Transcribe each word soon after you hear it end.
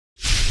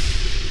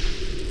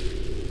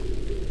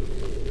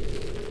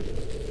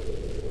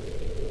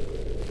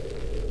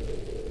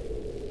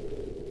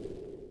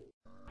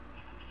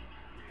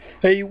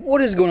Hey,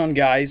 what is going on,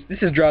 guys? This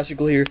is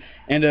Drycicle here,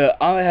 and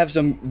I have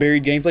some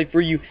varied gameplay for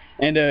you.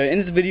 And in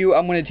this video,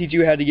 I'm going to teach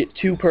you how to get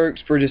 2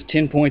 perks for just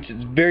 10 points.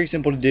 It's very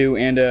simple to do,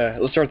 and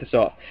let's start this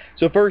off.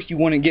 So first, you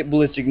want to get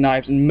ballistic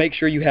knives, and make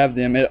sure you have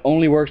them. It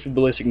only works with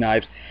ballistic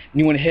knives.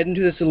 And you want to head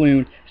into the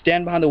saloon,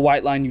 stand behind the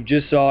white line you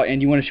just saw,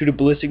 and you want to shoot a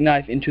ballistic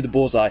knife into the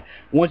bullseye.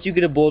 Once you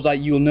get a bullseye,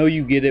 you'll know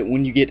you get it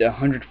when you get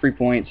 100 free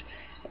points.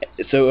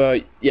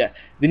 So yeah,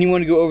 then you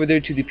want to go over there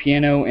to the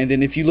piano, and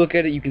then if you look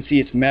at it, you can see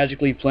it's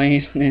magically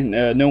playing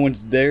and no one's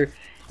there.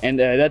 And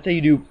that's how you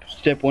do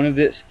step 1 of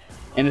this.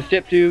 And in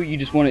step 2, you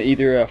just want to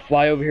either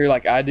fly over here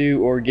like I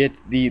do, or get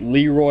the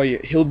Leroy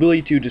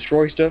Hillbilly to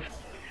destroy stuff.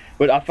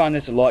 But I find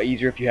this a lot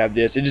easier if you have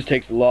this. It just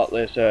takes a lot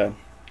less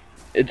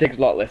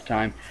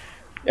time.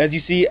 As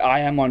you see, I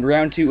am on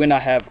round 2, and I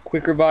have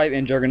Quick Revive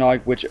and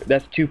Juggernaut, which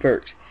that's 2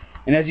 perks.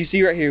 And as you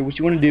see right here, what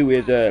you want to do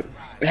is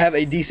have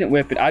a decent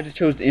weapon. I just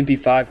chose the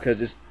MP5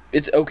 because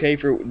it's okay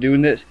for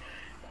doing this.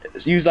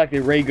 Use like the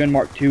Ray Gun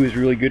Mark II is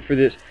really good for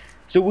this.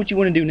 So what you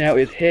want to do now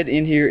is head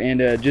in here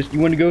and you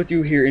want to go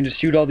through here and just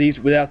shoot all these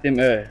without them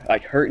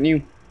like hurting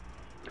you.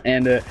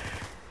 And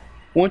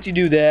once you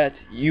do that,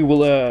 you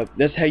will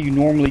that's how you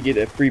normally get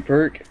a free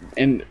perk.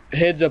 And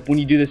heads up, when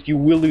you do this, you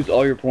will lose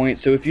all your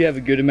points. So if you have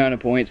a good amount of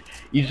points,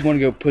 you just want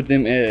to go put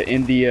them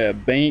in the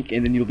bank,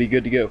 and then you'll be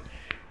good to go.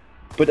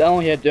 But I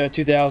only had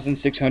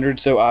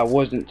 2,600, so I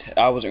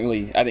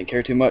didn't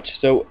care too much.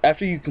 So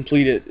after you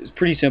complete it, it's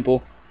pretty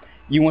simple.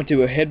 You want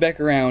to head back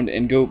around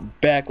and go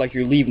back like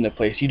you're leaving the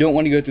place. You don't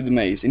want to go through the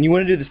maze, and you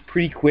want to do this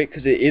pretty quick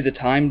because it is a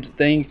timed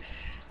thing.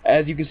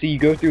 As you can see, you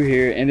go through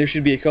here, and there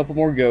should be a couple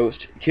more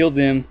ghosts. Kill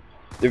them.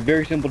 They're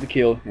very simple to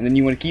kill, and then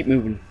you want to keep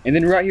moving. And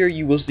then right here,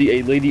 you will see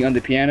a lady on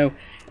the piano.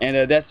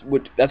 And that's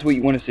what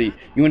you want to see.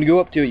 You want to go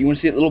up to it. You want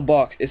to see that little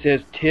box. It says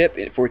tip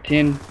for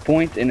 10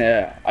 points, and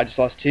I just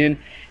lost 10.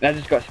 And I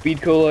just got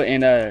speed cola,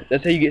 and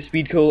that's how you get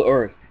speed cola,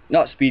 or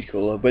not speed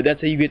cola, but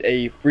that's how you get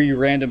a free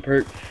random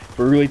perk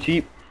for really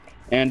cheap.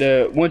 And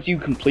once you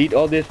complete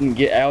all this and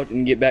get out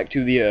and get back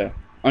to the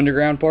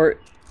underground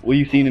part, well,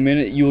 you see in a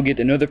minute, you will get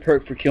another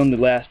perk for killing the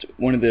last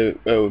one of the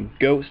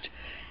ghosts.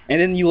 And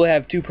then you will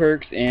have 2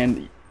 perks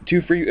and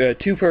 2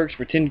 perks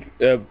for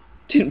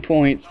 10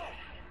 points.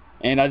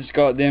 And I just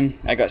got them.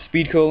 I got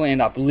speed cola,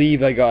 and I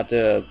believe I got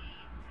the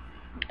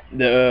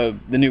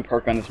new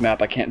perk on this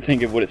map. I can't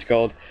think of what it's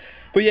called.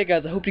 But yeah,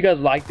 guys, I hope you guys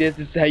like this.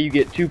 This is how you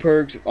get 2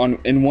 perks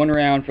in 1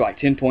 round for like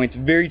 10 points.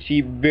 Very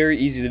cheap, very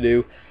easy to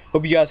do.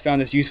 Hope you guys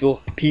found this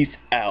useful. Peace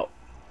out.